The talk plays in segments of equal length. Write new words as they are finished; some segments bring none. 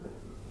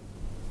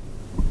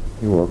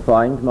You will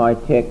find my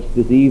text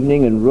this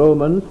evening in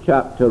Romans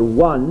chapter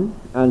 1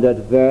 and at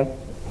verse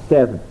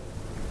 7.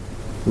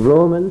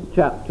 Romans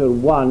chapter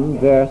 1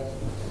 verse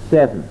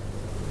 7.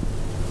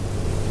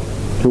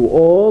 To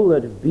all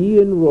that be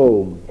in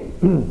Rome,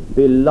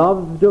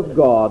 beloved of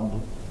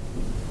God,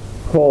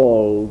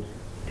 called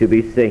to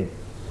be saints.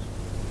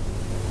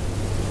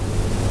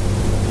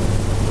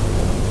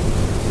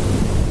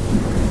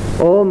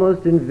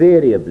 Almost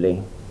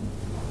invariably,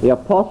 the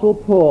Apostle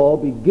Paul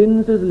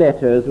begins his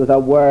letters with a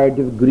word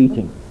of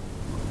greeting.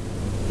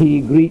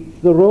 He greets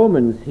the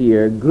Romans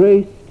here,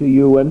 grace to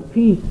you and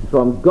peace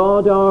from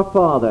God our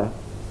Father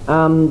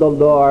and the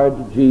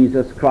Lord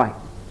Jesus Christ.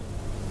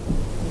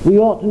 We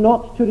ought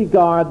not to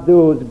regard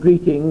those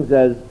greetings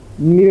as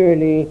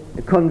merely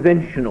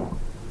conventional.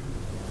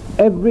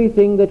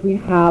 Everything that we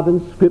have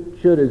in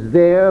Scripture is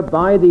there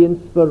by the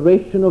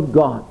inspiration of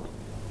God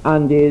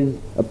and is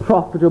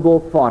profitable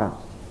for us.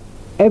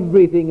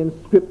 Everything in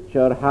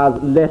Scripture has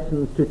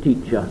lessons to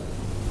teach us.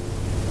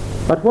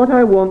 But what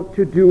I want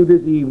to do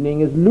this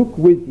evening is look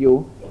with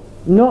you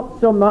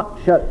not so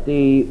much at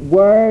the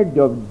word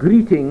of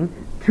greeting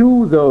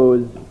to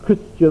those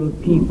Christian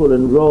people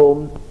in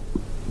Rome,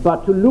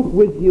 but to look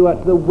with you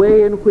at the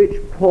way in which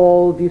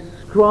Paul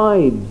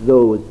describes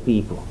those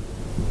people.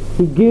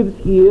 He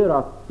gives here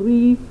a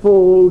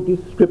threefold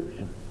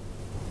description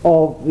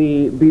of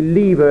the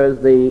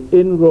believers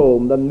in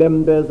Rome, the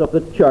members of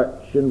the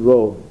church in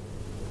Rome.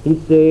 He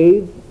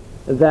says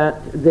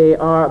that they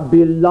are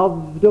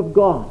beloved of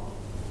God.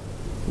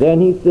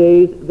 Then he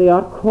says they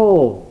are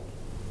called.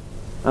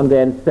 And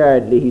then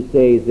thirdly he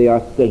says they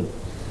are saints.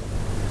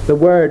 The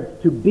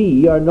words to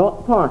be are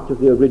not part of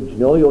the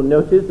original. You'll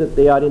notice that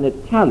they are in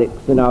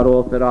italics in our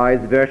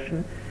authorized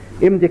version,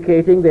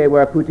 indicating they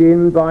were put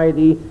in by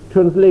the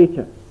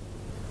translator.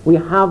 We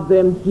have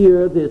them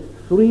here, this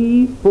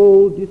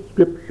threefold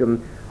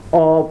description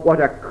of what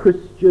a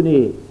Christian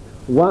is.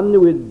 One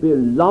who is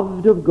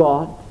beloved of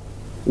God,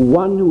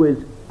 one who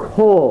is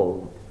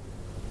called,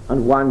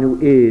 and one who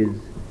is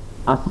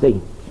a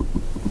saint.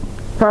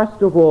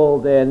 First of all,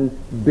 then,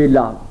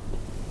 beloved.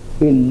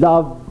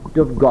 Beloved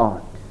of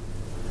God.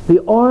 The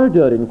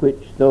order in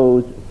which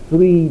those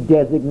three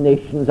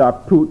designations are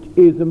put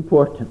is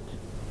important.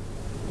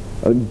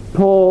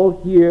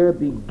 Paul here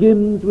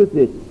begins with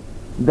this,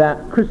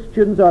 that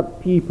Christians are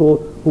people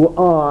who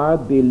are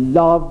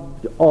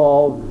beloved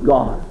of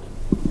God.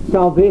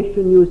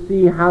 Salvation, you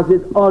see, has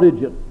its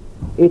origin.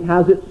 It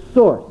has its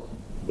source.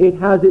 It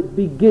has its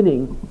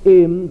beginning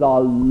in the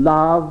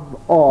love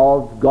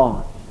of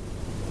God.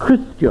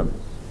 Christians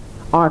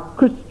are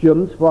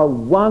Christians for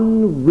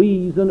one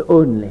reason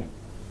only,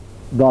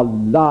 the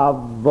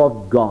love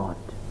of God.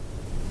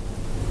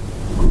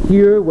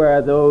 Here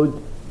were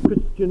those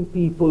Christian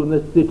people in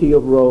the city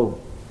of Rome.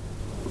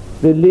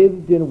 They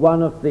lived in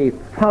one of the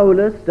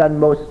foulest and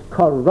most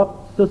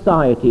corrupt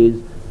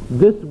societies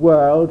this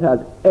world has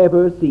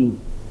ever seen.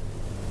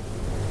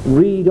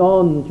 Read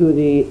on to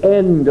the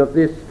end of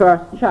this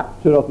first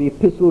chapter of the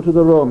Epistle to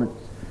the Romans,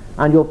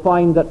 and you'll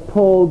find that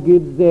Paul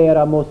gives there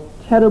a most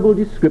terrible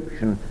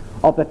description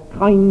of the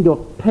kind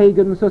of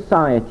pagan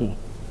society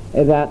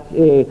that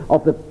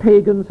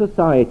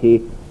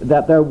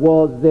there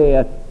was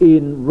there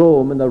in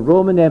Rome, in the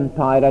Roman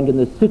Empire and in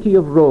the city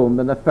of Rome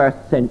in the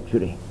first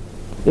century.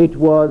 It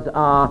was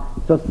a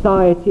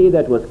society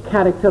that was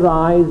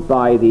characterized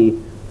by the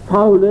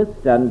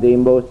foulest and the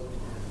most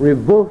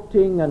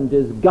revolting and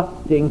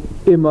disgusting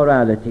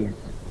immoralities.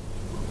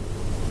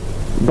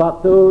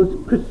 But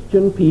those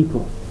Christian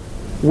people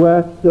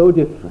were so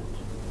different.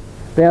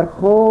 Their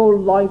whole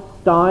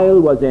lifestyle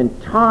was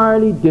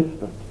entirely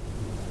different.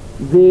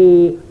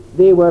 They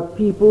were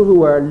people who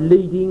were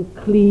leading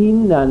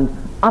clean and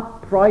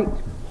upright,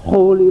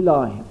 holy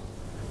lives.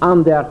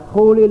 And their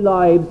holy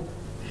lives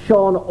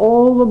shone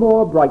all the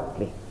more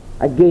brightly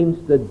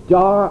against the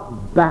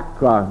dark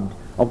background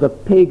of the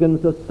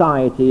pagan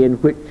society in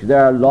which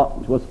their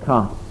lot was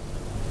cast.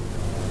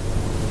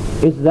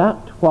 Is that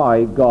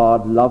why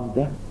God loved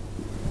them?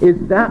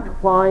 Is that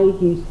why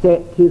he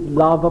set his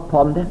love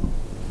upon them?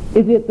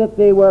 Is it that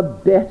they were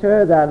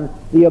better than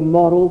the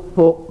immoral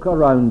folk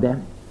around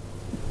them?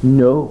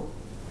 No,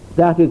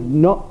 that is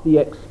not the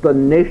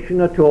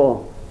explanation at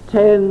all.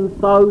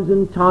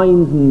 10,000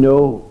 times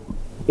no.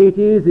 It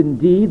is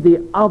indeed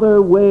the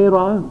other way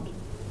around.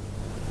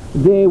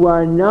 They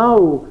were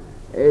now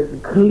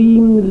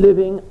clean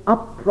living,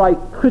 upright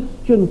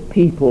Christian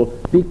people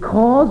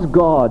because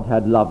God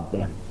had loved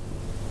them.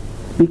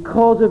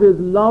 Because of his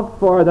love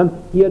for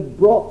them, he had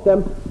brought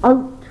them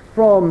out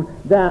from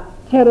that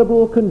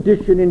terrible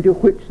condition into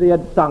which they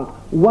had sunk.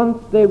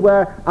 Once they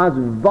were as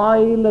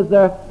vile as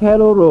their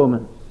fellow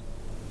Romans,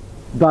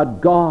 but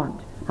God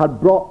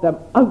had brought them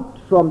out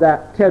from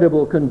that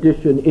terrible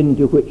condition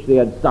into which they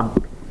had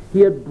sunk. He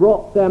had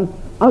brought them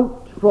out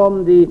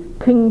from the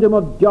kingdom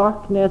of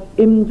darkness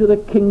into the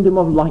kingdom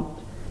of light.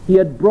 He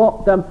had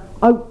brought them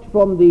out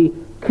from the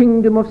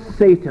kingdom of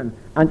Satan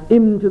and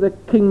into the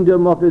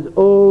kingdom of his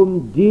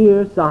own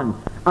dear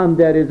Son. And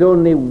there is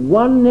only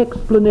one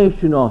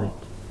explanation of it.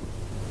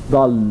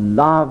 The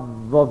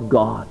love of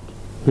God,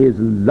 his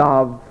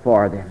love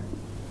for them.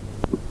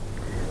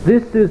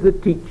 This is the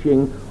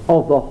teaching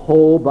of the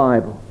whole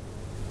Bible.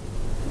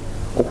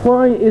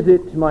 Why is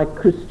it, my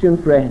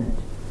Christian friend,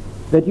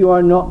 that you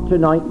are not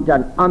tonight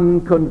an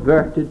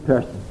unconverted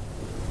person?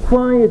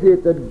 Why is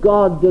it that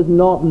God does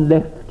not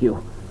lift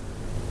you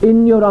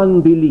in your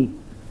unbelief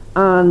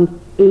and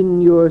in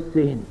your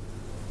sin?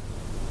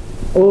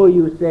 Oh,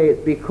 you say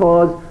it's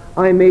because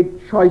I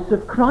made choice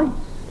of Christ.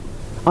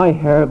 I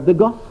heard the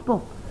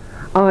gospel.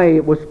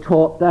 I was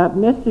taught that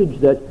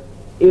message that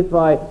if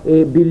I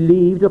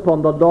believed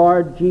upon the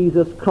Lord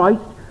Jesus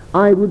Christ,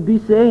 I would be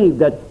saved,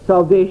 that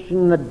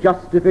salvation, that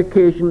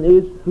justification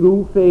is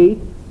through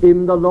faith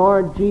in the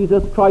Lord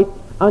Jesus Christ,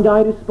 and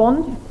I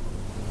responded.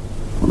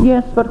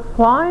 Yes, but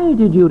why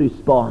did you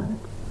respond?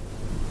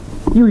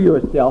 You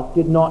yourself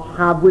did not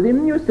have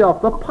within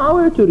yourself the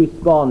power to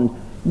respond.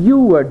 You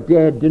were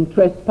dead in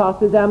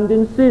trespasses and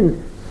in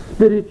sins,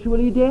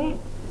 spiritually dead,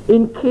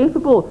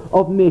 incapable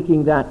of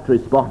making that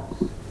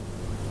response.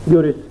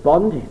 You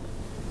responded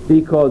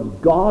because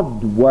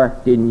God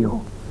worked in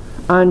you,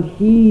 and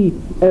he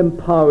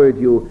empowered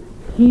you,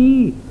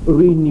 he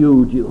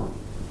renewed you.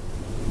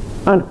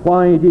 And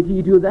why did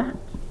he do that?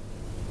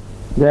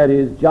 There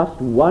is just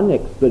one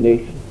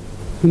explanation.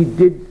 He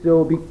did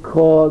so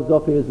because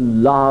of his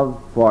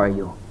love for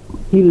you.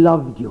 He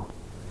loved you.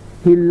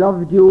 He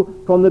loved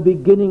you from the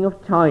beginning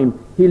of time.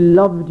 He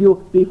loved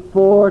you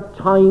before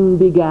time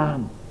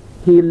began.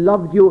 He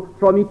loved you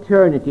from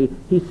eternity.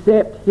 He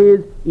set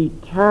his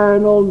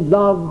eternal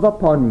love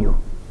upon you.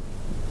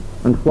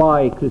 And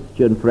why,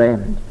 Christian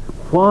friend?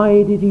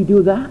 Why did he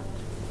do that?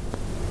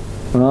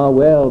 Ah,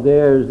 well,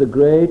 there's the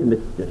great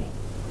mystery.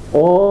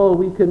 All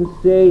we can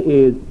say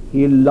is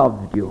he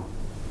loved you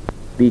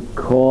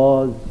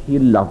because he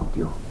loved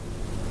you.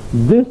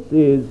 This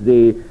is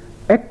the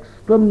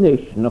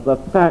explanation of the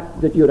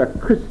fact that you're a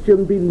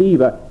Christian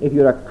believer. If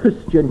you're a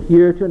Christian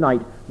here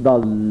tonight, the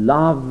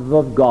love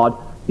of God.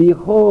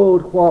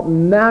 Behold, what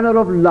manner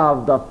of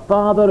love the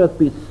Father hath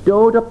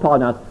bestowed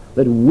upon us,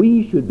 that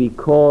we should be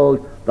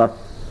called the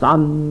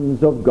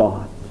sons of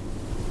God.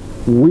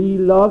 We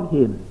love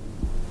him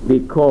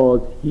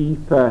because he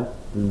first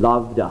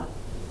loved us.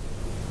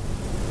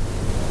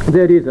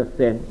 There is a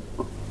sense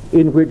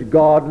in which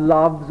God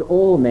loves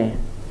all men.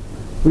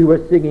 We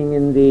were singing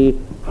in the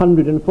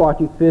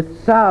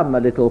 145th Psalm a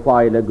little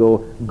while ago,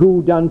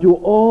 good unto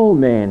all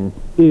men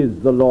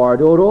is the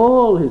Lord, o'er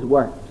all his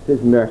works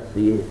his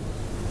mercy is.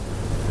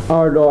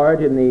 Our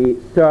Lord in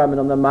the Sermon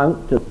on the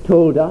Mount has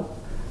told us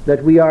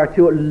that we are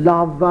to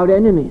love our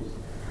enemies,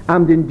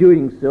 and in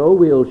doing so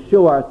we'll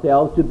show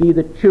ourselves to be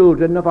the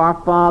children of our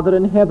Father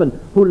in heaven,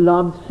 who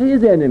loves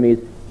his enemies.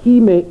 He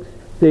makes,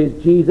 says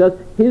Jesus,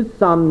 his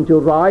sun to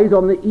rise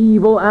on the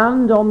evil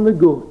and on the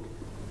good.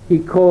 He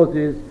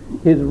causes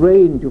his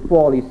rain to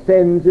fall. He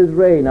sends his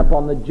rain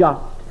upon the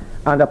just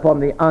and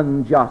upon the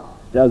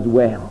unjust as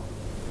well.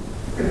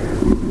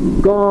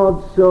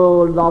 God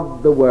so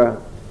loved the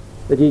world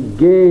that he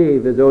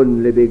gave his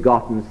only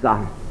begotten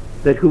Son,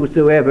 that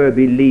whosoever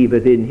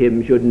believeth in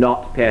him should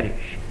not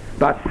perish,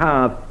 but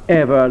have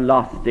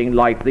everlasting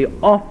life. The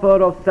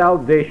offer of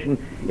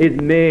salvation is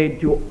made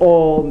to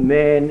all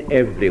men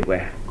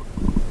everywhere.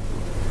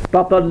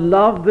 But the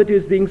love that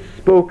is being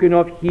spoken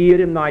of here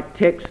in my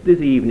text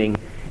this evening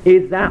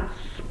is that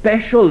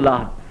special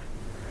love,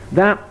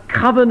 that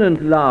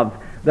covenant love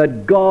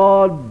that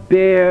God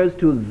bears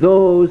to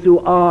those who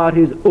are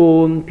his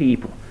own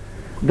people.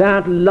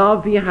 That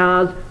love he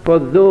has for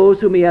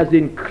those whom he has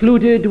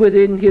included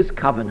within his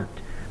covenant.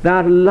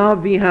 That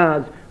love he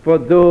has for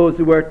those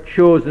who were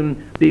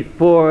chosen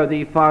before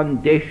the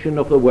foundation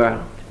of the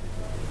world.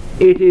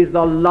 It is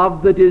the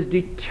love that is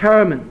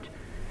determined,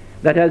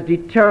 that has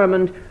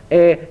determined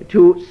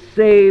to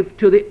save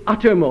to the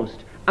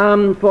uttermost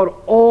and for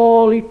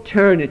all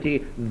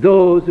eternity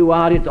those who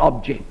are its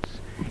objects.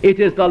 It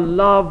is the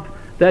love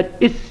that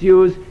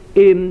issues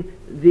in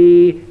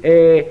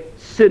the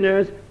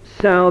sinner's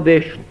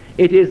salvation.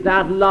 It is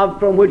that love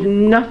from which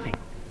nothing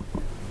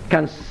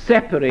can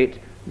separate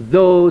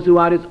those who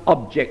are its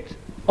objects.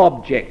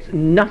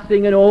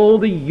 Nothing in all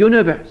the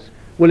universe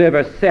will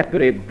ever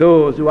separate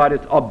those who are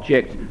its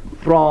objects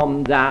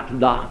from that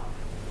love.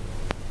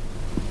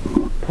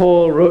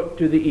 Paul wrote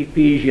to the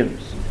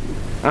Ephesians,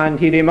 and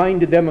he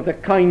reminded them of the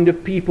kind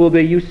of people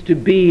they used to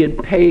be in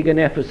pagan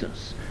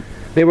Ephesus.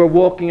 They were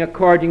walking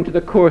according to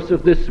the course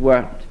of this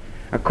world,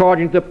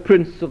 according to the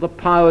prince of the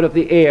power of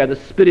the air, the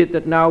spirit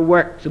that now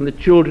works in the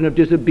children of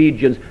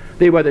disobedience.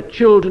 They were the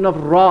children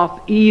of wrath,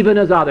 even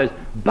as others.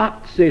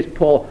 But, says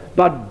Paul,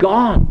 but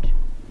God,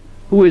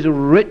 who is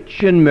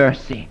rich in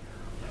mercy,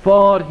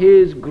 for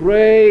his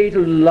great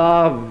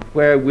love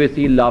wherewith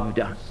he loved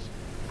us,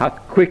 hath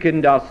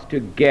quickened us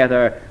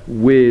together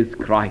with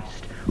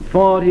Christ.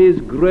 For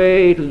his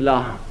great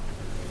love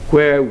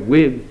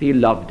wherewith he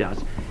loved us.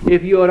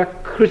 If you are a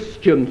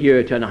Christian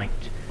here tonight,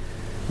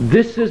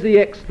 this is the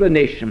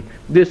explanation.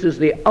 This is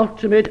the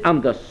ultimate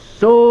and the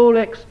sole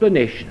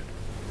explanation.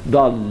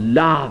 The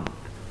love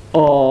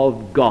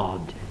of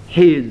God.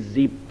 his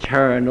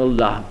eternal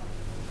love.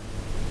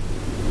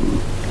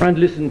 And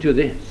listen to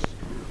this.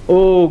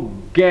 Oh,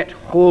 get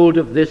hold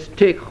of this,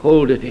 take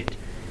hold of it.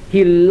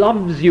 He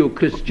loves you,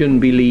 Christian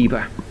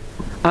believer,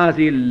 as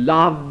he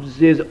loves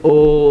his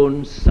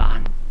own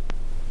Son.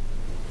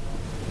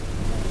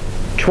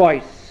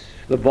 Twice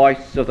the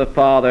voice of the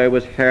Father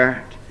was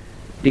heard,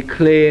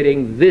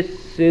 declaring,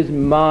 "This is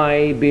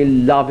my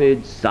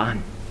beloved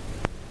Son."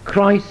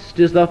 Christ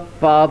is the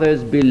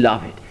Father's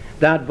beloved.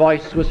 That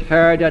voice was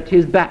heard at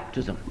his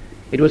baptism.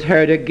 It was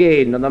heard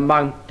again on the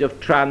Mount of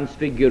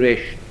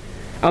Transfiguration.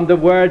 And the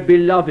word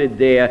beloved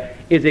there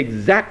is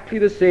exactly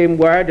the same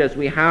word as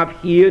we have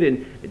here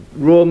in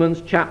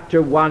Romans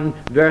chapter 1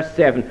 verse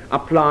 7,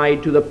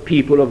 applied to the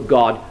people of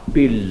God,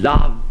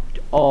 beloved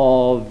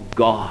of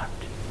God.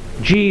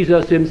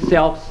 Jesus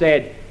himself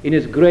said in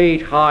his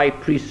great high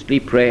priestly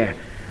prayer,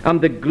 "And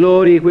the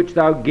glory which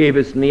thou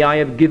gavest me I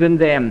have given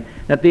them,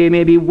 that they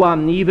may be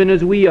one, even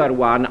as we are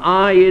one,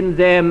 I in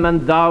them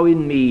and thou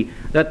in me,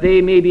 that they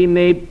may be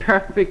made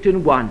perfect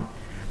in one,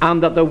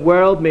 and that the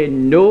world may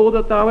know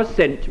that thou hast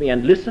sent me,"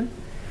 and listen,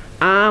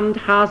 "and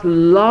hast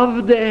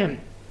loved them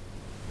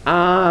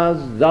as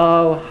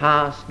thou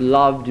hast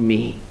loved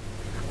me,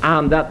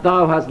 and that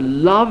thou hast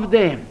loved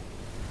them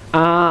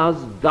as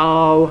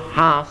thou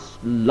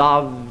hast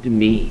loved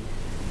me."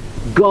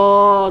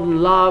 God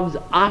loves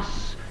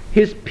us,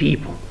 his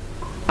people,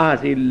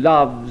 as he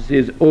loves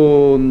his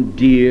own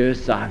dear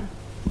Son.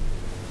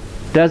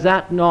 Does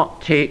that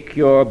not take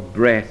your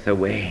breath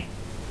away?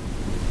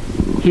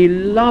 He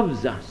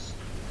loves us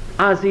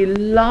as he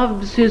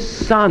loves his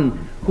Son,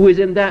 who is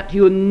in that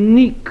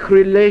unique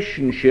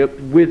relationship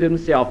with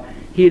himself.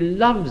 He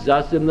loves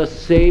us in the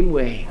same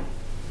way.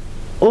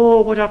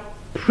 Oh, what a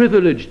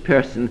privileged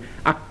person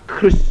a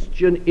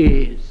Christian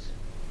is.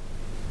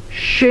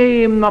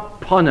 Shame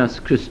upon us,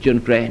 Christian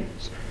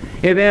friends,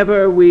 if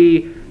ever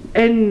we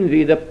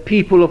envy the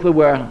people of the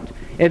world,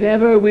 if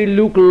ever we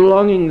look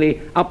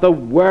longingly at the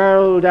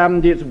world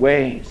and its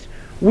ways.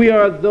 We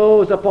are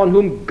those upon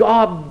whom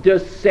God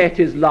does set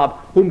his love,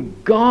 whom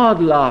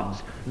God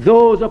loves,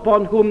 those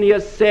upon whom he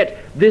has set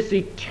this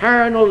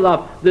eternal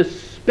love, this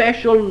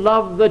special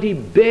love that he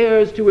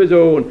bears to his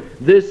own,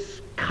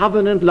 this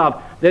covenant love.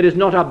 There is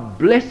not a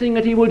blessing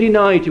that he will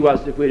deny to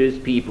us if we're his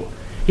people.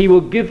 He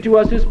will give to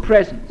us his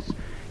presence.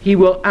 He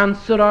will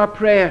answer our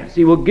prayers.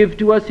 He will give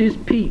to us his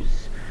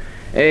peace.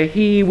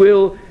 He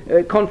will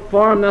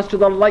conform us to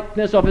the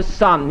likeness of his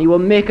Son. He will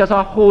make us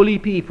a holy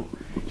people.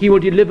 He will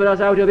deliver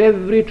us out of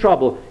every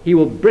trouble. He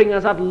will bring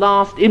us at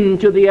last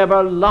into the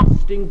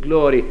everlasting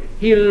glory.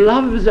 He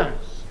loves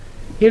us.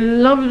 He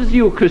loves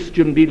you,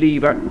 Christian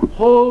believer.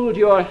 Hold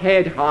your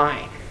head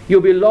high. You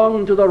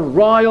belong to the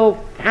royal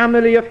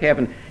family of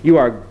heaven. You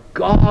are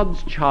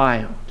God's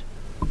child,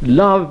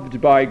 loved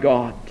by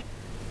God,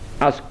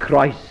 as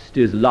Christ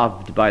is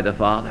loved by the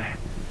Father.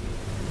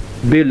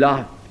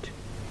 Beloved.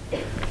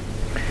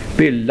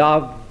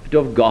 Beloved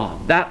of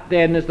God. That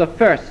then is the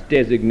first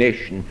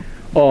designation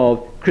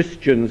of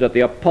Christians that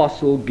the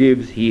apostle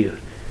gives here.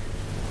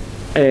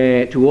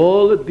 To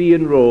all that be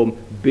in Rome,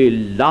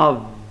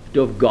 beloved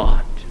of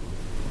God.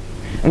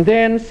 And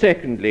then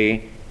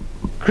secondly,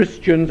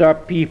 Christians are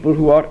people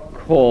who are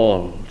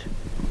called.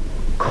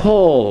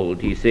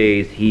 Called, he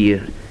says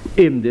here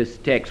in this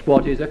text.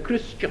 What is a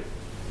Christian?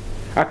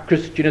 A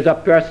Christian is a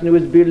person who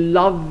is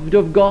beloved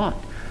of God,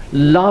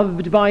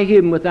 loved by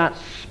him with that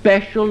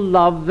special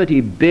love that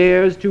he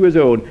bears to his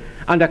own.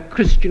 And a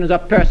Christian is a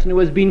person who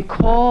has been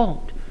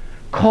called,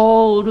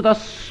 called with a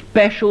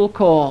special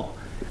call,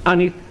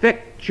 an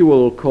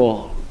effectual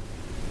call.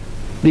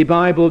 The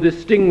Bible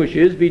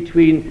distinguishes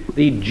between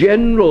the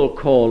general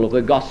call of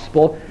the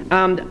gospel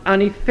and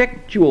an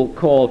effectual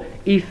call,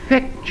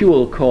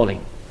 effectual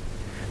calling.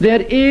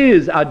 There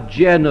is a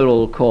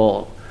general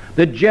call,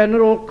 the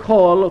general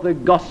call of the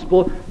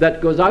gospel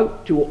that goes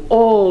out to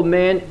all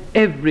men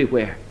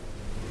everywhere.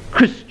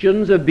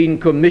 Christians have been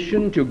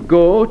commissioned to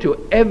go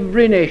to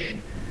every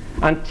nation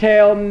and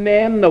tell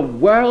men the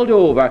world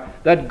over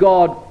that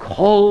God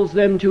calls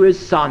them to his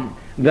Son,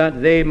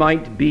 that they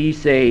might be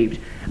saved.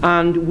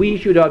 And we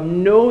should have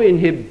no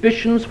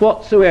inhibitions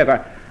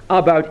whatsoever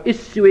about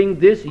issuing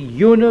this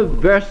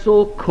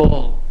universal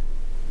call.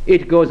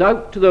 It goes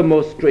out to the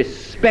most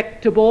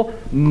respectable,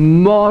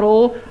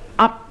 moral,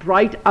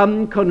 upright,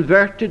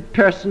 unconverted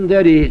person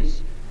there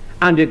is.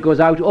 And it goes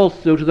out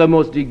also to the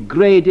most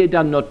degraded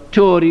and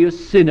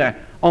notorious sinner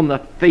on the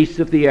face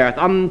of the earth.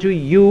 Unto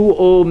you,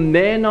 O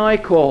men, I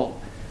call,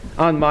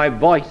 and my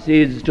voice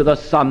is to the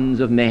sons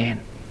of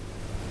men.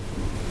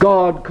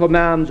 God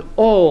commands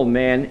all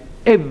men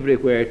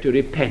everywhere to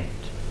repent.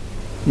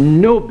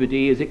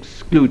 Nobody is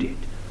excluded.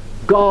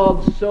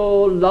 God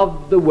so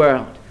loved the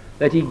world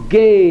that he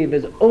gave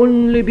his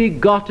only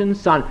begotten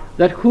Son,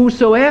 that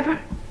whosoever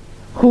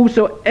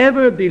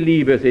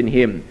believeth in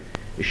him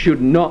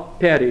should not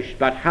perish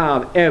but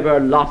have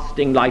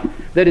everlasting life.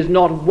 There is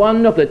not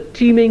one of the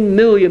teeming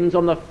millions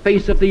on the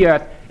face of the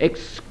earth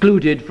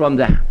excluded from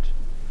that.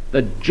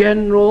 The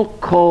general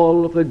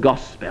call of the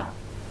gospel.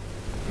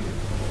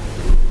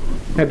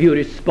 Have you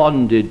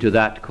responded to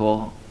that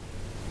call?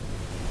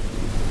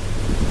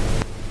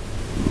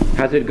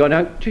 Has it gone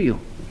out to you?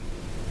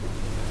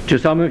 To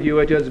some of you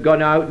it has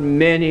gone out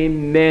many,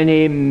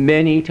 many,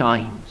 many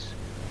times.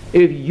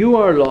 If you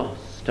are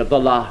lost at the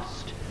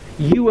last,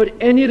 you at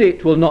any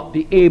rate will not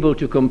be able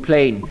to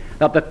complain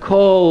that the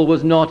call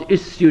was not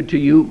issued to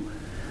you,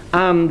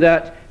 and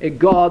that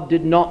God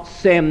did not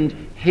send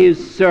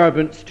his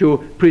servants to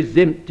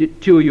present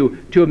it to you,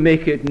 to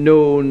make it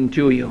known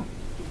to you.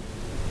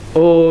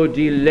 Oh,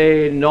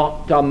 delay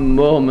not a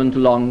moment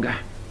longer.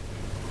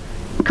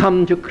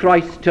 Come to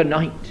Christ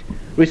tonight.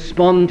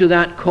 Respond to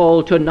that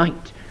call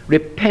tonight.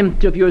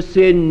 Repent of your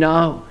sin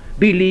now.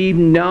 Believe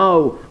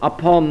now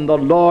upon the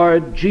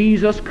Lord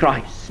Jesus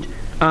Christ,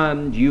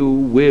 and you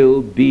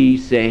will be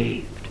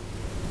saved.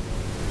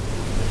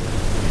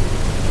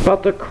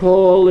 But the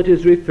call that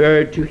is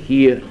referred to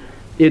here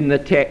in the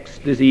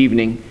text this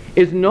evening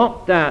is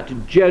not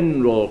that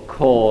general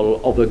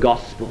call of the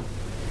gospel.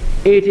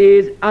 It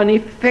is an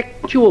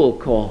effectual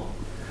call,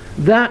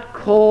 that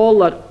call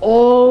that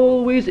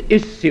always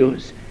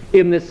issues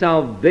in the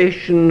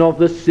salvation of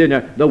the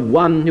sinner, the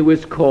one who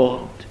is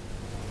called.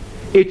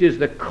 It is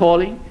the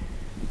calling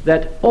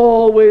that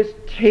always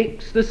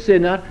takes the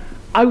sinner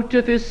out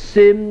of his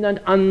sin and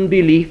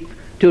unbelief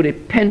to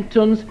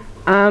repentance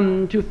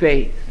and to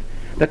faith.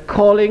 The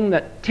calling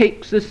that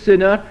takes the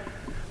sinner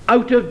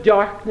out of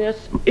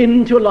darkness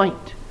into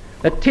light,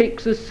 that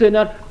takes the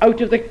sinner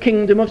out of the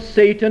kingdom of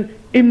Satan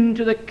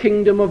into the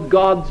kingdom of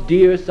God's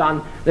dear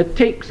Son, that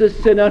takes the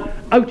sinner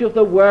out of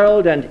the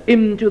world and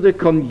into the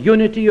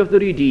community of the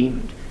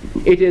redeemed.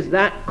 It is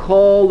that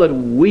call that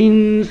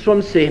weans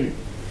from sin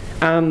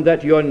and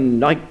that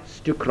unites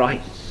to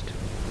Christ.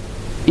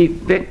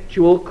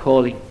 Effectual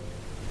calling.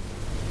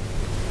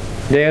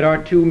 There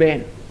are two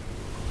men.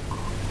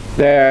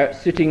 They're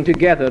sitting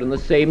together in the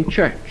same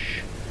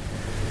church.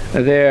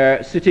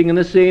 They're sitting in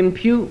the same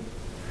pew.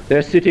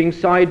 They're sitting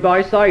side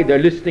by side. They're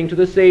listening to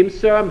the same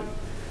sermon.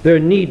 Their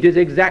need is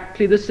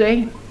exactly the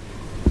same.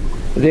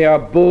 They are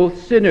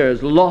both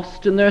sinners,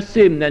 lost in their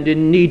sin and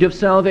in need of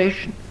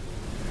salvation.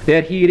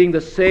 They're hearing the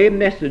same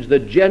message, the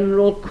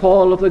general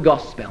call of the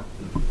gospel.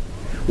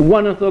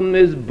 One of them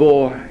is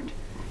bored.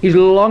 He's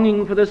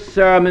longing for the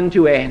sermon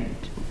to end.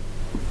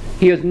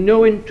 He has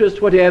no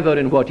interest whatever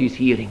in what he's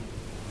hearing.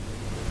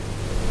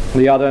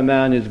 The other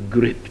man is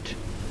gripped.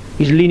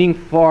 He's leaning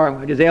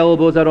forward. His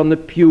elbows are on the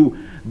pew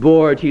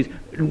board. He's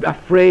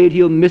afraid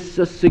he'll miss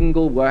a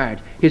single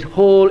word. His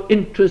whole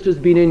interest has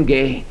been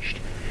engaged.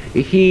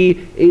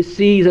 He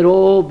sees that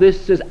all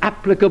this is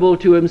applicable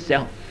to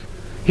himself.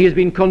 He has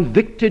been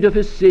convicted of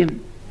his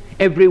sin.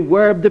 Every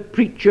word the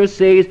preacher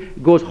says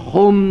goes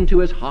home to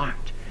his heart.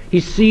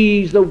 He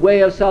sees the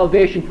way of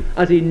salvation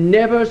as he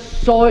never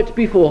saw it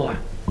before.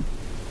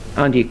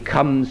 And he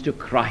comes to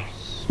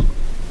Christ.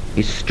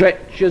 He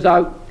stretches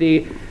out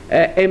the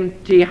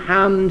empty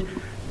hand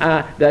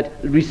that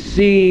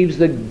receives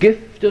the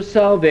gift of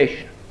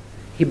salvation.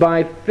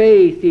 By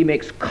faith he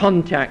makes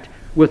contact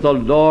with the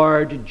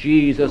Lord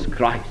Jesus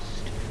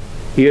Christ.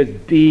 He has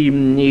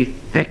been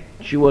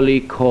effectually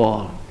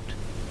called.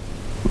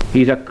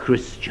 He's a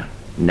Christian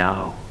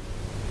now.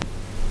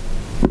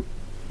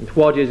 And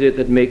what is it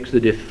that makes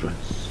the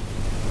difference?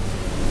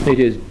 It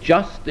is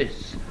just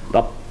this,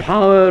 the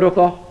power of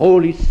the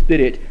Holy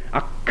Spirit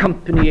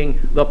accompanying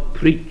the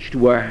preached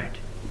word.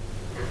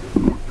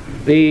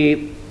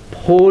 The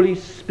Holy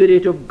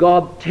Spirit of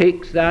God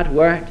takes that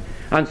word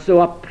and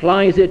so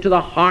applies it to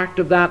the heart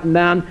of that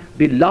man,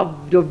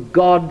 beloved of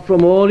God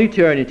from all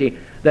eternity,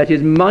 that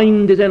his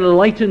mind is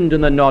enlightened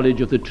in the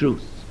knowledge of the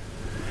truth.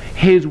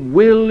 His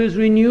will is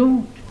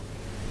renewed.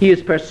 He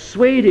is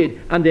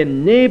persuaded and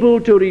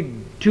enabled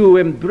to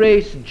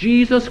embrace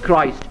Jesus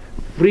Christ,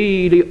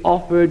 freely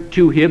offered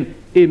to him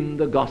in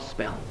the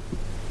gospel.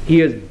 He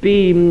has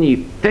been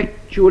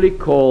effectually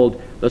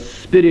called. The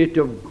Spirit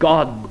of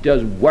God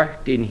does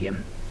work in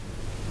him.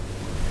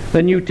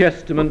 The New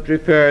Testament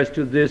refers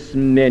to this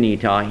many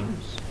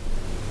times.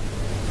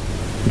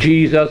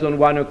 Jesus on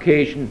one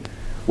occasion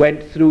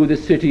went through the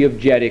city of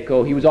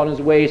Jericho. He was on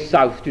his way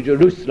south to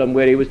Jerusalem,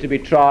 where he was to be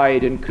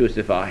tried and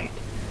crucified.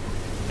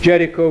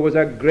 Jericho was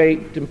a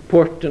great,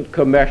 important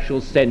commercial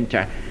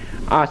center,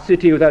 a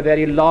city with a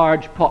very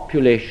large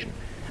population,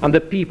 and the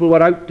people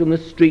were out on the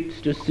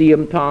streets to see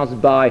him pass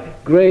by.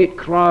 Great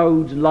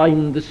crowds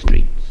lined the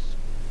streets.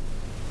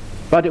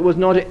 But it was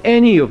not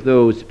any of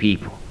those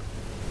people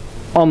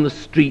on the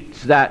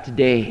streets that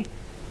day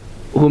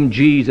whom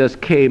Jesus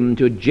came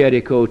to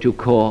Jericho to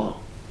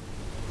call.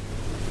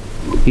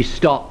 He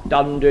stopped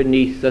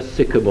underneath a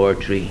sycamore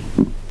tree,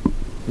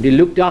 and he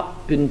looked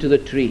up into the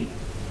tree,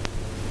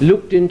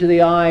 looked into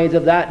the eyes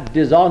of that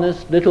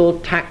dishonest little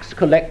tax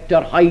collector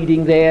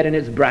hiding there in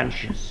its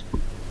branches,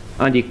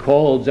 and he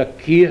called,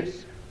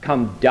 "Zacchaeus,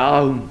 come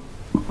down,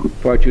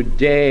 for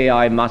today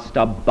I must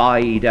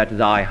abide at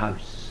thy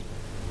house."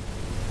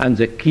 And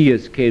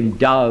Zacchaeus came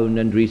down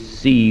and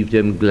received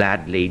him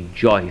gladly,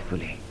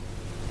 joyfully.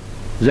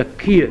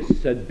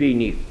 Zacchaeus had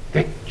been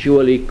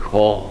effectually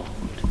called.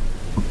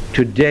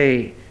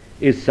 Today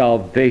is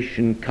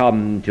salvation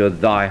come to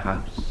thy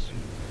house.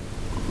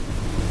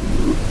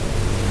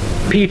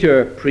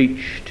 Peter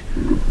preached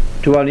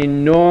to an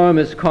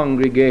enormous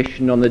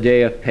congregation on the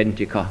day of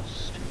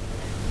Pentecost,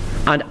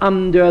 and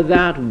under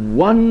that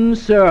one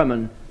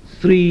sermon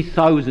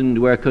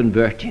 3,000 were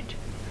converted.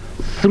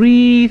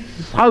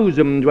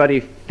 3,000 were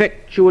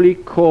effectually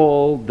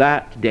called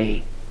that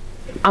day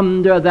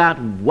under that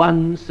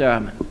one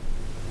sermon.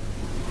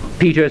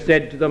 Peter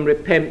said to them,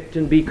 repent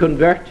and be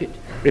converted.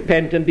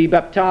 Repent and be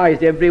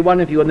baptized, every one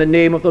of you, in the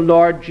name of the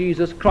Lord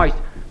Jesus Christ,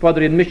 for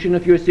the remission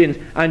of your sins,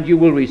 and you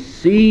will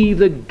receive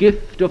the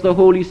gift of the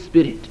Holy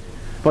Spirit.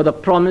 For the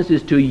promise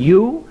is to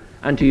you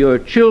and to your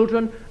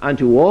children and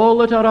to all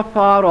that are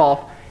afar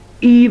off,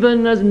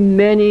 even as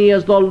many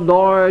as the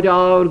Lord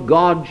our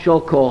God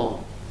shall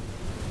call.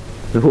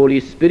 The Holy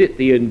Spirit,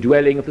 the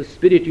indwelling of the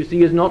Spirit, you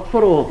see, is not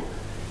for all.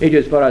 It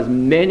is for as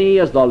many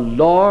as the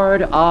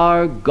Lord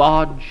our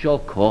God shall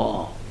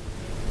call.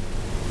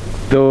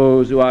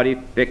 Those who are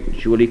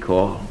effectually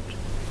called.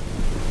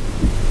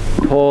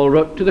 Paul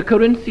wrote to the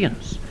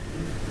Corinthians,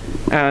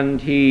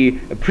 and he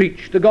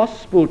preached the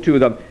gospel to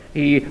them.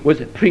 He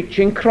was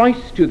preaching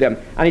Christ to them,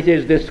 and he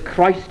says, this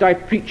Christ I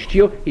preach to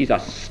you, he's a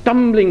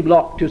stumbling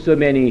block to so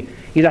many.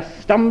 He's a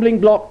stumbling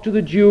block to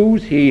the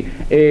Jews. He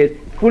is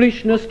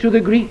foolishness to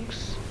the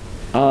Greeks.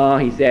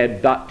 He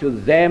said, but to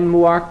them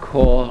who are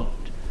called,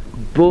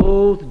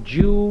 both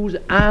Jews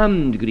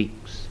and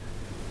Greeks,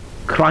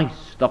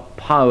 Christ, the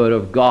power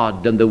of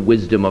God and the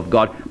wisdom of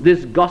God.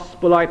 This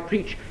gospel I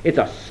preach, it's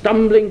a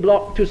stumbling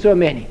block to so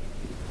many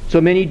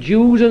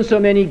Jews and so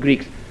many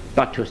Greeks,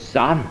 but to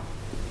some,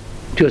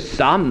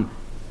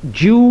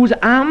 Jews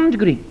and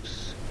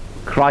Greeks,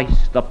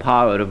 Christ, the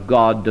power of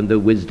God and the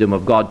wisdom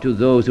of God, to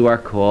those who are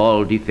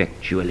called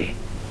effectually.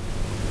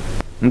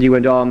 And he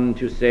went on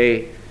to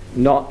say,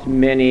 not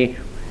many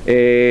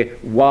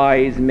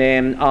wise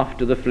men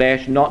after the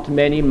flesh, not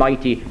many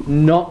mighty,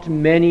 not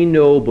many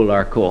noble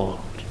are called.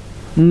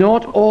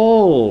 Not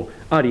all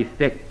are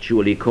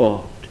effectually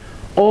called.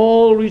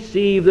 All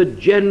receive the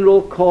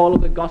general call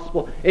of the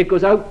gospel. It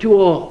goes out to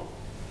all.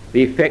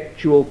 The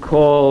effectual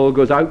call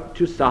goes out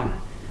to some,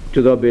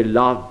 to the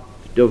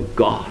beloved of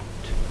God.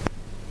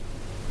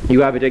 You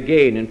have it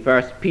again in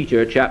 1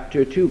 Peter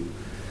chapter 2.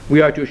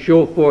 We are to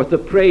show forth the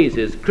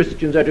praises.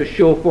 Christians are to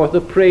show forth the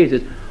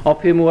praises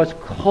of him who has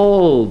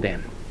called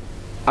them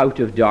out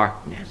of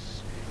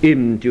darkness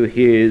into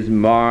his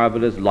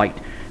marvelous light.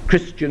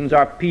 Christians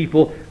are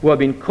people who have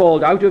been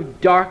called out of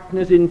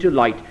darkness into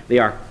light. They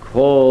are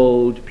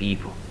called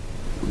people.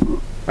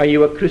 Are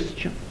you a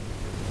Christian?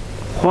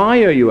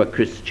 Why are you a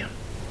Christian?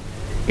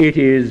 It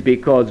is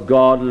because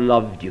God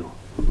loved you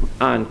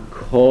and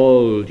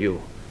called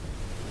you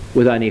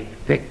with an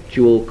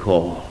effectual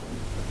call.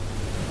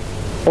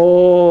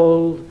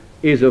 All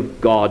is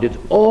of God. It's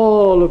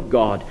all of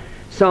God.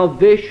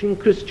 Salvation,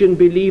 Christian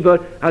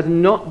believer, has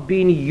not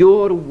been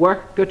your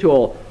work at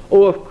all.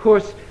 Oh, of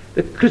course,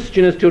 the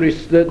Christian is to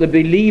the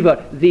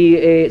believer,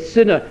 the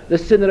sinner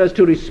is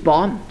to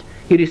respond.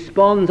 He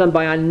responds, and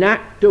by an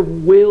act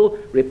of will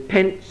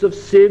repents of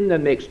sin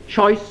and makes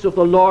choice of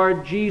the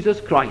Lord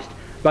Jesus Christ.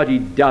 But he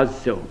does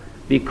so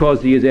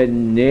because he is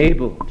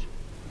enabled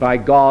by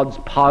God's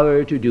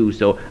power to do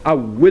so. A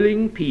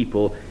willing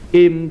people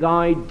in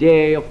thy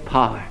day of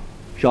power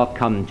shall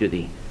come to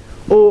thee.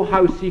 Oh,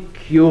 how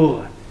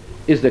secure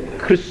is the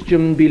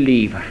Christian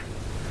believer.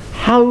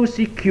 How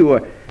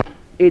secure.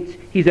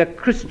 He's a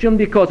Christian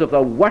because of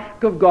the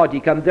work of God. He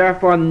can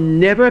therefore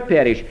never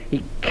perish.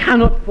 He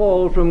cannot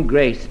fall from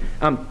grace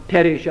and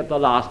perish at the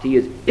last. He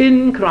is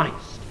in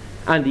Christ,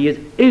 and he is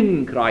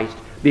in Christ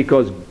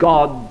because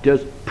God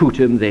does put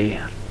him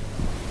there.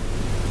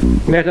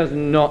 Let us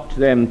not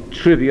then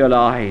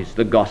trivialize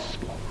the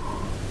gospel.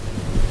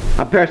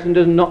 A person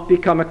does not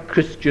become a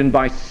Christian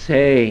by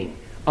saying,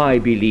 I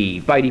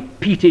believe, by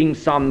repeating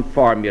some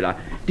formula.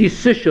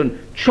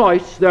 Decision,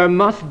 choice there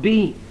must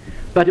be,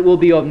 but it will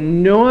be of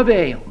no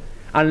avail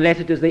unless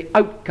it is the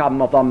outcome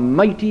of the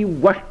mighty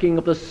working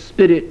of the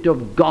Spirit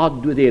of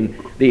God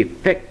within, the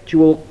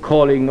effectual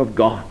calling of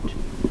God.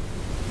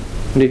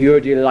 And if you're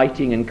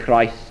delighting in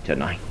Christ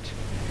tonight,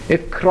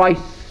 if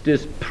Christ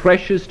is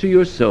precious to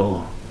your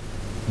soul,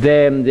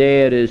 then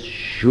there is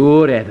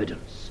sure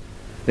evidence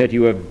that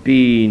you have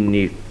been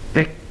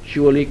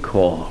effectually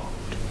called.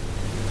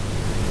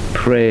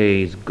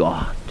 Praise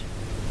God.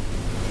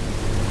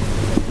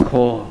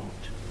 Called.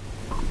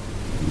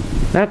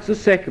 That's the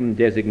second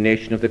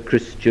designation of the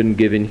Christian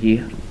given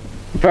here.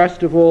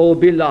 First of all,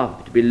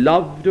 beloved,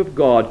 beloved of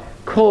God,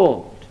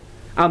 called.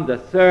 And the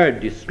third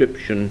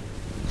description,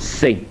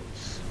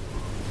 saints.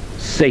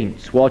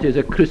 Saints. What is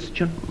a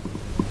Christian?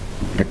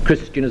 A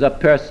Christian is a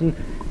person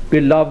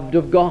beloved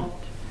of God.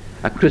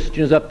 A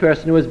Christian is a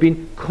person who has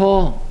been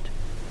called.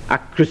 A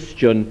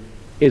Christian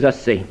is a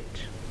saint.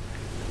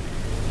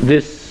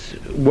 This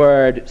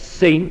word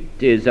saint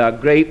is a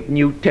great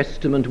New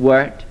Testament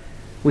word.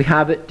 We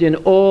have it in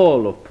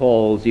all of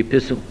Paul's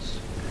epistles.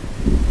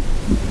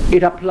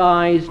 It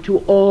applies to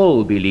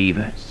all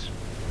believers.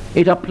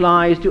 It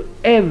applies to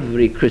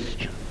every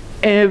Christian.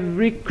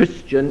 Every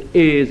Christian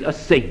is a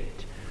saint.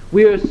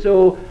 We are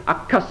so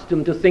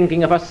accustomed to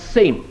thinking of a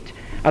saint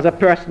as a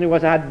person who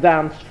has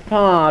advanced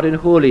far in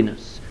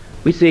holiness.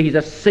 We say he's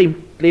a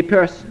saintly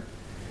person.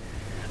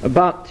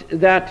 But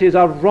that is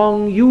a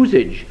wrong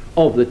usage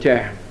of the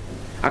term.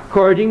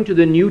 According to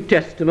the New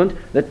Testament,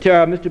 the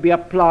term is to be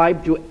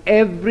applied to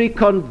every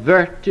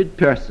converted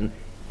person,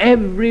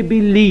 every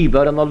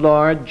believer in the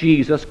Lord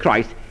Jesus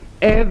Christ.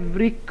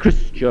 Every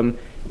Christian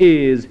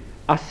is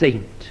a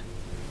saint.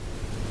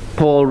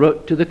 Paul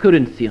wrote to the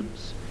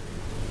Corinthians,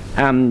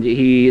 and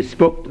he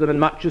spoke to them in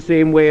much the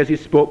same way as he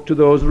spoke to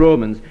those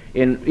Romans.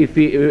 In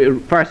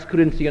 1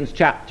 Corinthians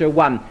chapter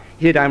 1,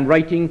 he said, I'm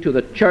writing to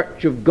the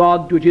church of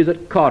God which is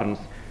at Corinth,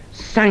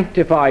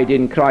 sanctified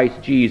in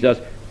Christ Jesus,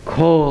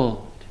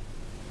 called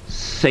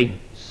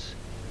saints.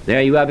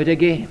 There you have it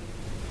again.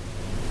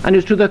 And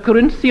it's to the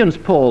Corinthians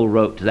Paul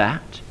wrote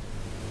that.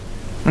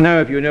 Now,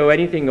 if you know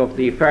anything of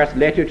the first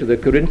letter to the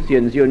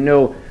Corinthians, you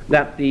know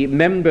that the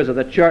members of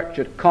the church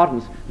at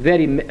Corinth,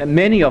 very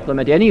many of them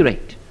at any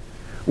rate,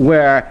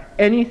 were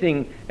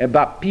anything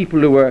but people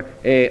who were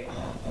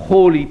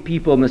holy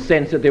people in the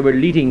sense that they were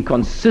leading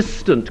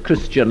consistent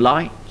Christian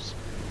lives.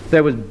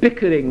 There was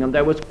bickering and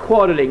there was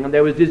quarreling and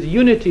there was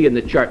disunity in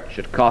the church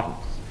at Corinth.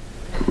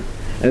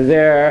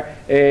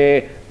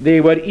 They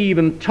were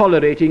even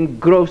tolerating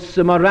gross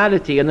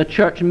immorality in the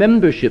church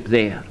membership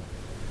there.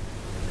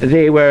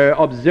 They were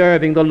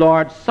observing the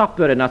Lord's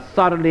Supper in a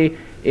thoroughly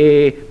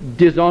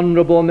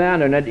dishonorable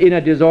manner and in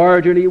a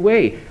disorderly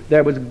way.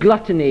 There was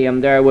gluttony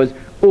and there was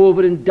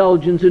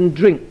overindulgence in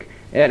drink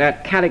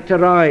that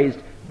characterized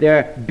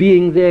their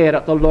being there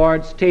at the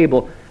Lord's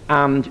table.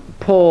 And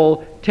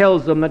Paul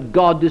tells them that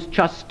God is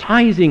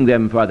chastising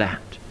them for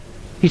that.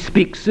 He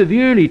speaks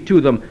severely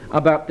to them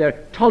about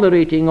their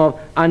tolerating of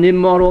an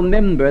immoral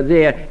member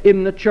there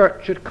in the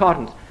church at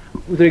Corinth.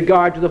 With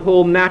regard to the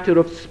whole matter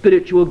of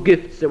spiritual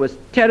gifts, there was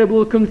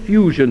terrible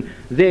confusion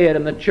there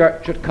in the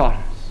church at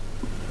Corinth.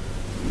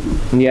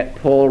 And yet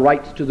Paul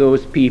writes to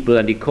those people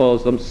and he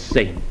calls them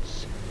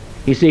saints.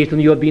 He says to them,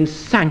 you have been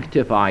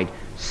sanctified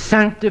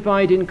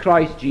in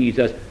Christ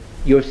Jesus,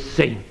 you're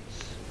saints.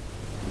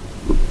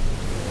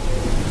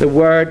 The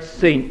word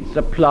saints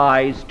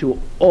applies to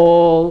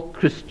all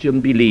Christian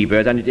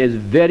believers, and it is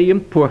very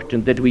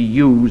important that we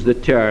use the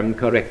term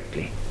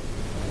correctly.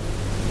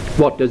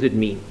 What does it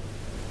mean?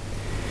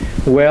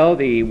 Well,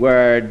 the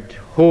word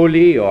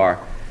holy or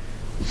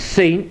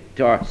saint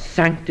or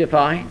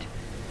sanctified,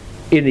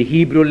 in the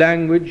Hebrew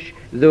language,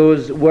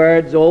 those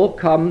words all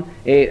come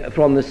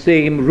from the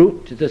same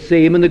root. It's the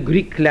same in the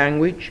Greek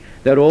language.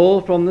 They're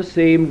all from the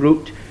same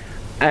root,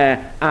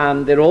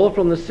 and they're all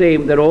from the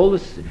same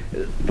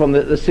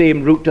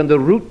root. And the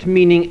root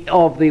meaning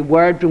of the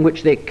word from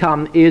which they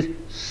come is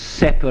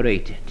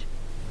separated.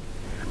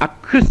 A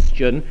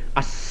Christian,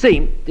 a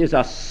saint, is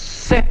a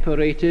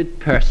separated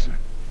person.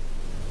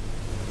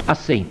 A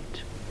saint.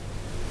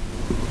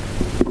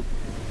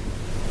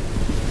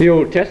 The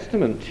Old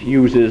Testament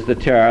uses the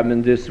term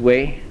in this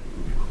way.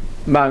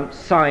 Mount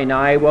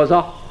Sinai was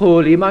a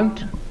holy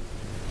mountain.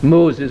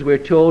 Moses, we're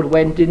told,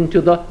 went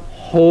into the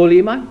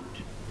holy mount.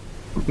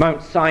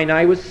 Mount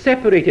Sinai was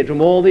separated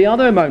from all the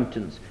other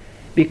mountains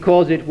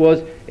because it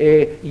was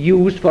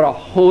used for a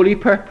holy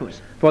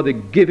purpose, for the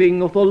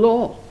giving of the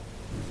law.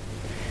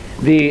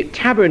 The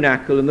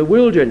tabernacle in the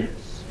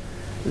wilderness,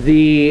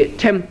 the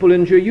temple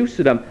in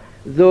Jerusalem,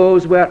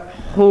 those were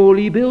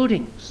holy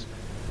buildings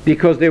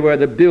because they were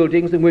the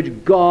buildings in which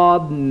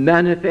God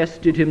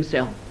manifested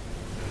himself.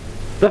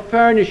 The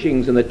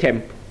furnishings in the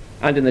temple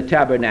and in the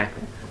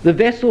tabernacle, the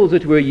vessels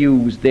that were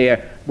used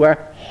there were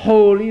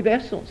holy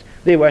vessels.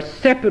 They were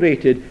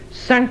separated,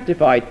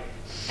 sanctified,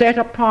 set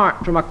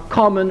apart from a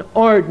common,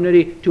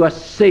 ordinary to a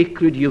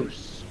sacred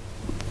use.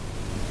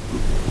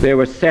 They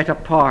were set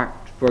apart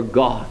for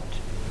God.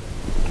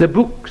 The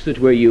books that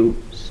were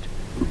used,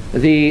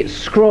 the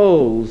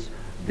scrolls,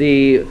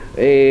 the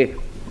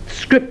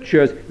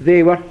scriptures,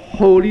 they were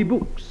holy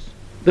books.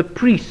 The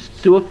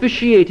priests who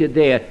officiated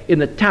there in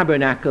the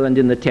tabernacle and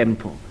in the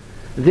temple,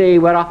 they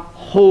were a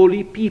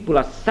holy people,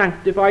 a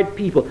sanctified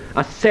people,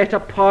 a set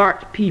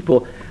apart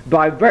people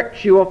by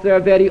virtue of their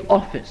very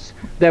office.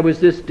 There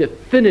was this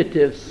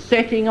definitive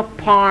setting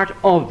apart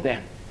of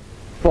them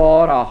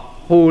for a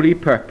holy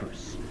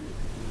purpose,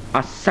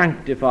 a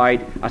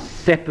sanctified, a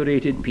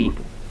separated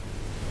people.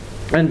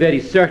 And very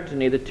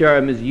certainly the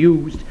term is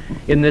used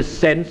in this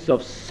sense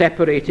of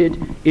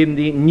separated in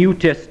the New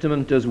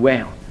Testament as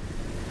well.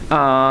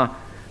 A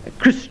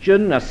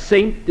Christian, a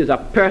saint, is a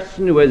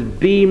person who has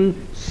been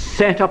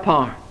set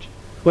apart.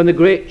 When the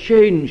great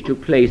change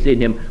took place in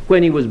him,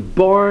 when he was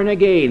born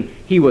again,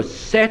 he was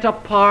set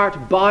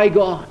apart by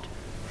God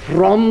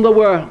from the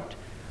world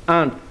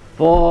and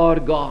for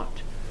God.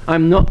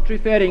 I'm not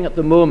referring at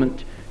the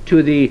moment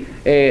to the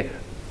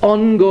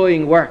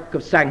ongoing work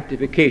of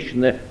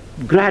sanctification, the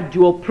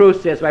gradual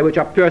process by which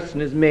a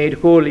person is made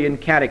holy in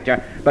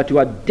character, but to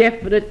a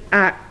definite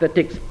act that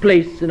takes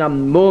place in a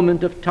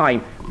moment of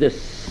time, the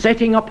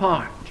setting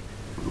apart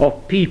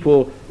of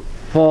people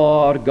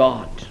for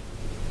God.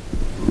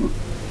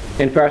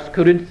 In 1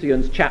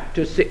 Corinthians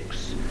chapter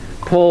 6,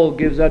 Paul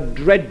gives a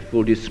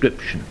dreadful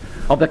description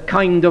of the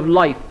kind of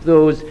life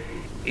those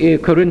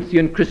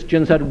Corinthian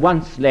Christians had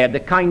once led, the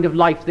kind of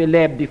life they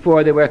led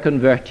before they were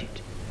converted.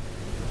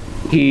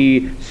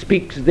 He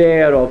speaks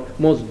there of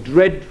most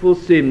dreadful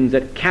sins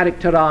that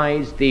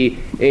characterized the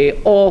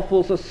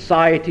awful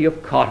society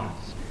of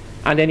Corinth.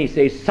 And then he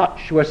says,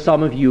 such were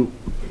some of you.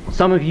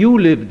 Some of you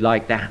lived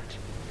like that,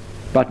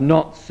 but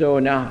not so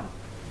now.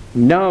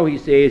 Now, he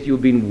says,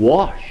 you've been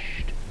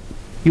washed,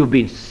 you've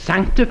been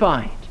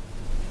sanctified,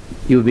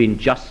 you've been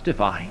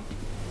justified.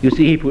 You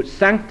see, he puts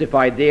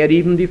sanctified there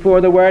even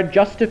before the word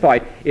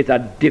justified. It's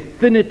a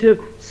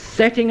definitive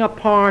setting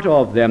apart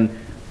of them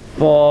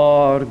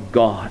for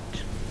God.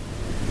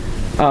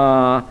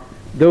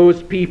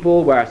 Those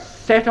people were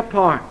set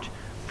apart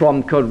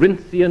from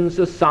Corinthian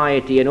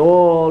society and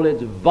all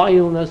its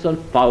vileness and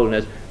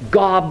foulness.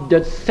 God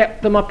had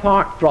set them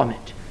apart from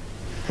it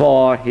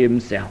for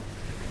himself.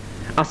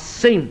 A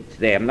saint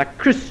then, a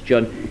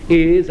Christian,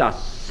 is a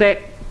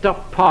set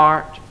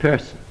apart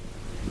person.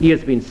 He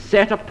has been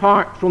set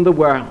apart from the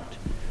world.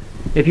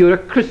 If you're a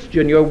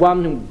Christian, you're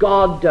one whom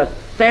God has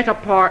set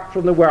apart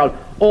from the world.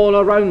 All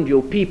around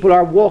you, people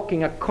are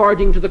walking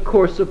according to the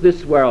course of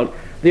this world.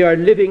 They are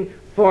living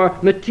for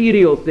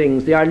material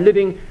things. They are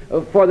living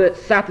for the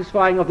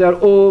satisfying of their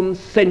own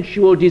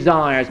sensual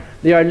desires.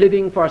 They are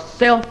living for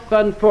self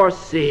and for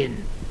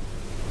sin.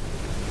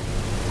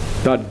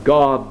 But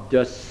God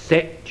has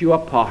set you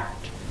apart.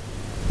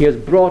 He has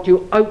brought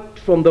you out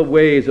from the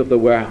ways of the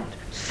world,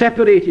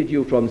 separated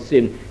you from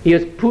sin. He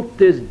has put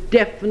this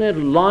definite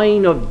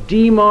line of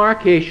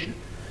demarcation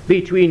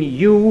between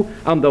you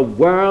and the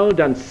world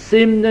and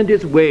sin and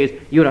its ways.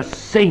 You're a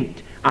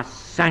saint, a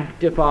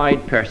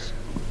sanctified person.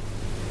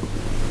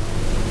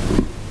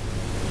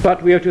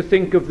 But we are to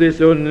think of this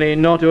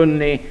not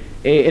only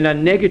in a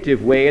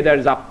negative way. There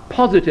is a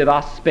positive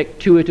aspect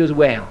to it as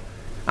well.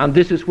 And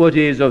this is what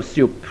is of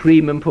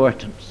supreme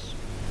importance.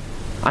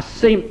 A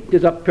saint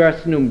is a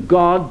person whom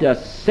God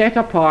has set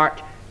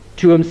apart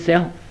to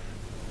himself.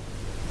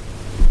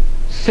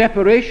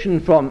 Separation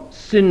from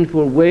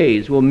sinful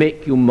ways will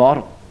make you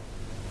moral.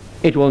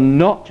 It will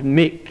not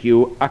make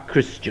you a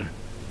Christian.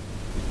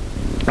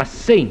 A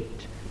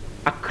saint,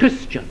 a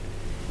Christian,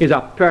 is a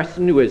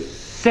person who is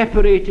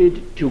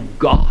separated to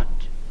God.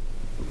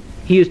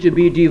 He is to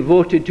be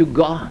devoted to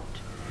God.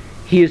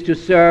 He is to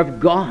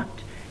serve God.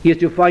 He is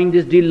to find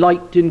his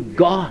delight in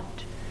God.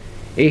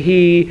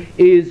 He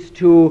is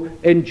to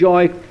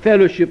enjoy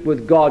fellowship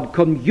with God,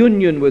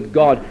 communion with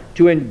God,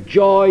 to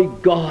enjoy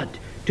God,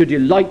 to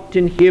delight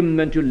in him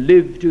and to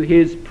live to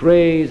his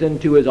praise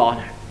and to his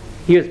honor.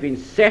 He has been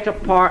set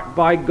apart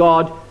by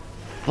God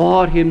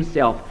for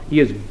himself. He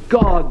is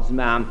God's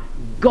man,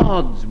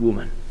 God's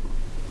woman.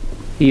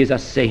 He is a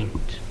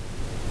saint.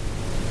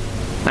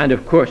 And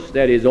of course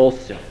there is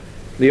also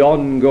the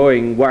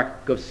ongoing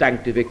work of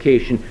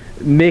sanctification,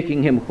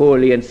 making him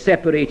holy and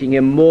separating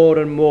him more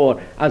and more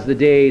as the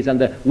days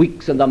and the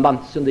weeks and the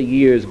months and the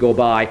years go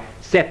by,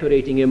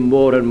 separating him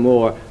more and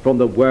more from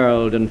the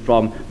world and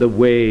from the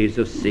ways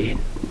of sin.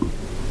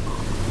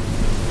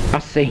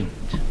 A saint.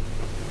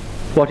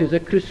 What is a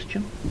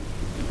Christian?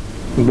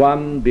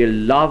 One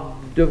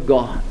beloved of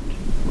God,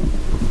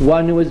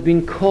 one who has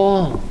been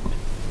called,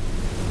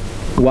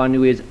 one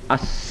who is a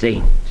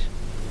saint.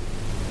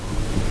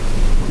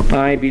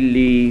 I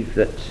believe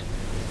that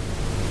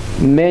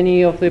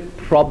many of the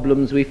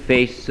problems we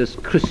face as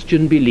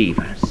Christian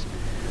believers,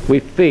 we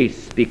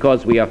face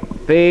because we have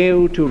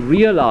failed to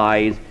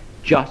realize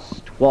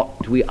just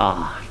what we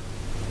are.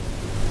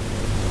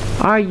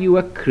 Are you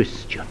a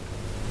Christian?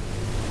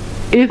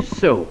 If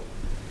so,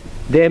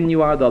 then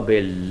you are the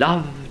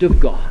beloved of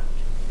God.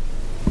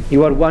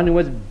 You are one who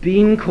has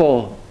been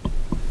called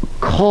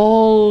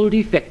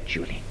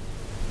effectually.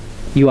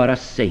 You are a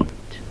saint.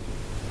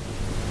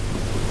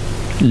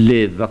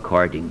 Live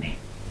accordingly.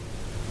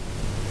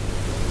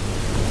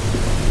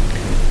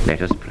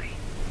 Let us pray.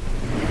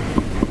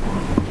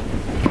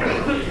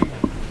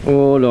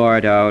 O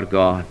Lord our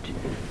God,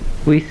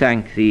 we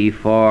thank thee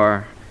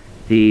for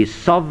the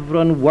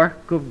sovereign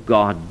work of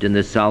God in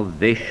the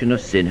salvation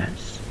of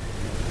sinners.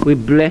 We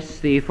bless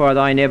thee for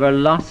thine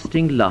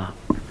everlasting love,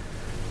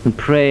 and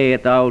pray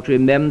that thou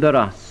remember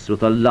us with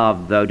the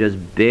love thou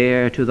dost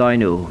bear to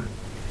thine own.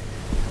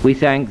 We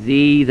thank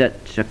thee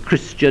that a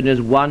Christian is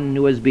one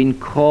who has been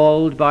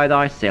called by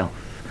thyself,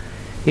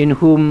 in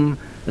whom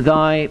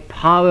thy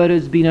power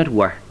has been at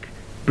work,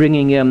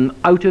 bringing him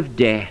out of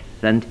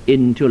death and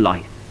into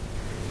life.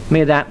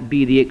 May that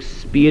be the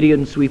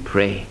experience, we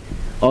pray,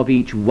 of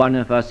each one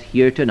of us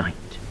here tonight.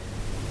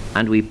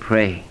 And we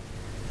pray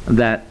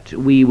that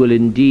we will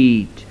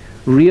indeed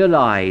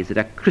realize that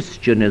a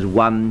Christian is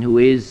one who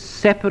is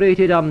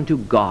separated unto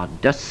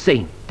God, a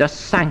saint, a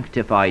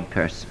sanctified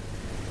person.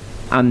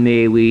 And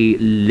may we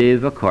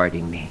live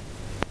accordingly.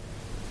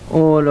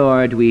 O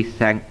Lord, we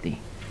thank thee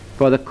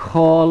for the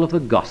call of the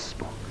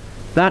gospel,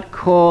 that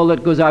call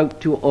that goes out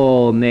to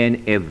all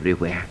men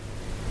everywhere.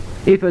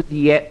 If as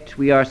yet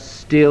we are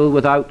still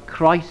without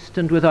Christ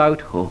and without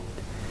hope,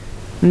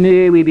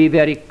 May we be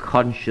very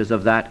conscious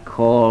of that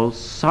call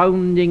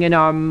sounding in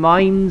our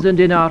minds and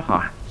in our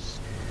hearts.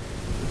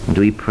 And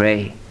we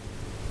pray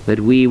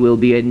that we will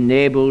be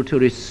enabled to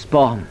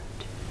respond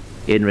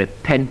in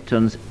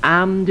repentance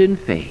and in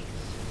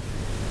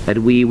faith, that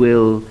we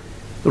will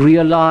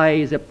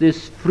realize that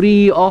this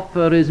free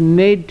offer is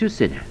made to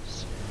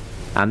sinners,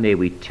 and may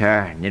we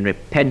turn in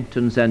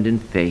repentance and in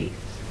faith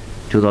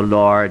to the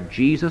Lord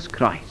Jesus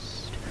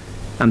Christ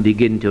and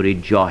begin to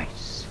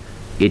rejoice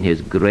in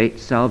his great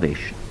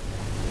salvation.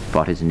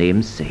 For his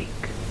name's sake.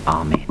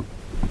 Amen.